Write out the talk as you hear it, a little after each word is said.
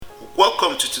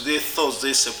Welcome to today,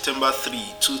 Thursday, September 3,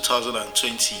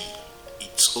 2020.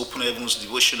 It's Open Heavens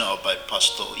Devotional by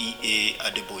Pastor E.A.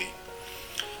 Adeboye.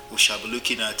 We shall be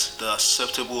looking at the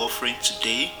acceptable offering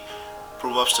today.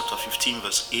 Proverbs chapter 15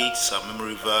 verse 8 is our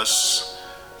memory verse.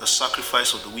 The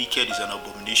sacrifice of the wicked is an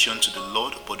abomination to the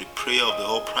Lord, but the prayer of the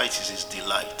upright is his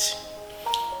delight.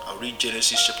 I'll read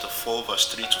Genesis chapter 4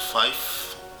 verse 3 to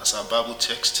 5 as our Bible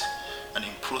text. And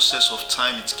in process of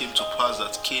time it came to pass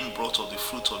that Cain brought of the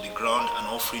fruit of the ground an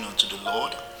offering unto the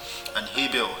Lord, and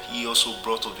Abel he also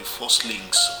brought of the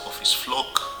firstlings of his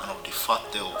flock and of the fat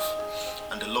thereof.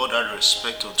 And the Lord had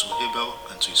respect unto Abel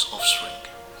and to his offspring.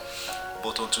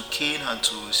 But unto Cain and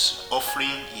to his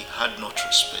offering he had not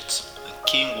respect. And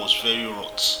Cain was very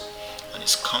wroth, and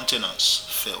his countenance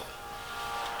fell.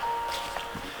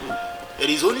 It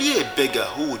is only a beggar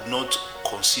who would not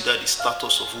consider the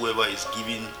status of whoever is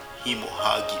giving him or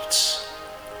her gifts.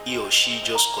 He or she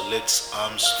just collects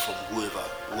alms from whoever,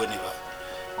 whenever.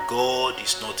 God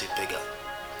is not a beggar.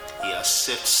 He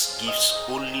accepts gifts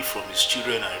only from his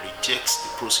children and rejects the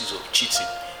process of cheating,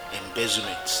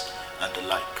 embezzlement, and the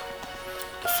like.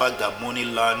 The fact that money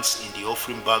lands in the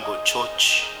offering bag or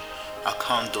church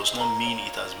account does not mean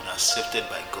it has been accepted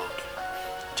by God.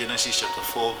 Genesis chapter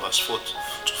 4 verse 4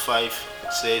 to 5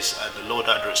 says, And the Lord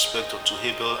had respect unto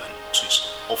Abel and to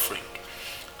his offering,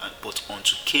 but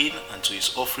unto Cain and to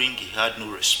his offering he had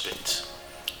no respect.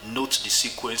 Note the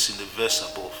sequence in the verse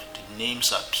above. The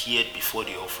names appeared before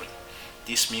the offering.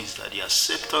 This means that the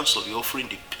acceptance of the offering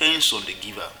depends on the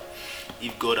giver.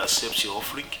 If God accepts your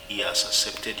offering, he has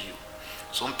accepted you.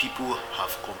 Some people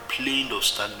have complained of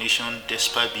stagnation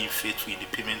despite being faithful in the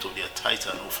payment of their tithes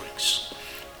and offerings.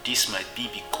 This might be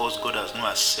because God has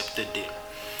not accepted them.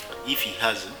 If he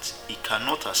hasn't, he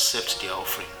cannot accept their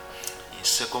offering. In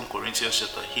 2 Corinthians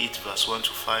chapter 8 verse 1 to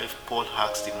 5, Paul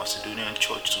asked the Macedonian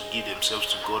church to give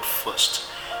themselves to God first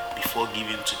before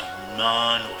giving to the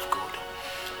man of God.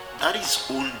 That is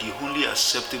the only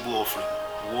acceptable offering,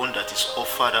 one that is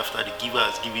offered after the giver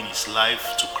has given his life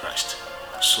to Christ.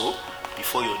 So,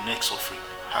 before your next offering,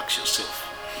 ask yourself,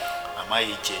 am I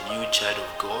a genuine child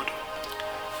of God?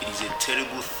 It is a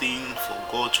terrible thing for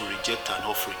God to reject an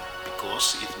offering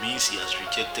because it means he has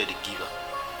rejected the giver.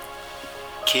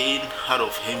 Cain, out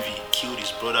of envy, killed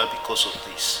his brother because of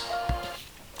this.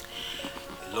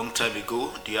 A long time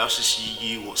ago, the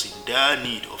RCCG was in dire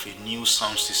need of a new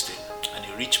sound system, and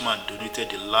a rich man donated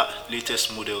the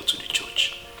latest model to the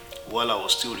church. While I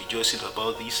was still rejoicing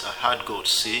about this, I heard God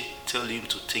say, tell him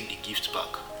to take the gift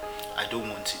back. I don't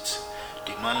want it.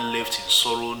 The man left in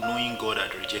sorrow, knowing God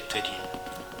had rejected him.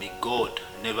 May God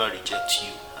never reject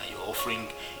you and your offering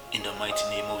in the mighty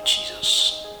name of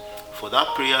Jesus. For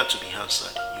that prayer to be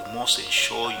answered, you must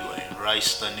ensure you are in right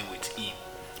standing with him,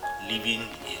 living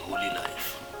a holy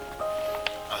life.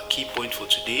 Our key point for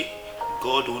today,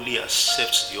 God only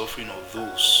accepts the offering of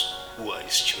those who are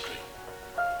his children.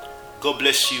 God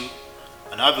bless you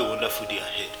and have a wonderful day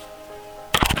ahead.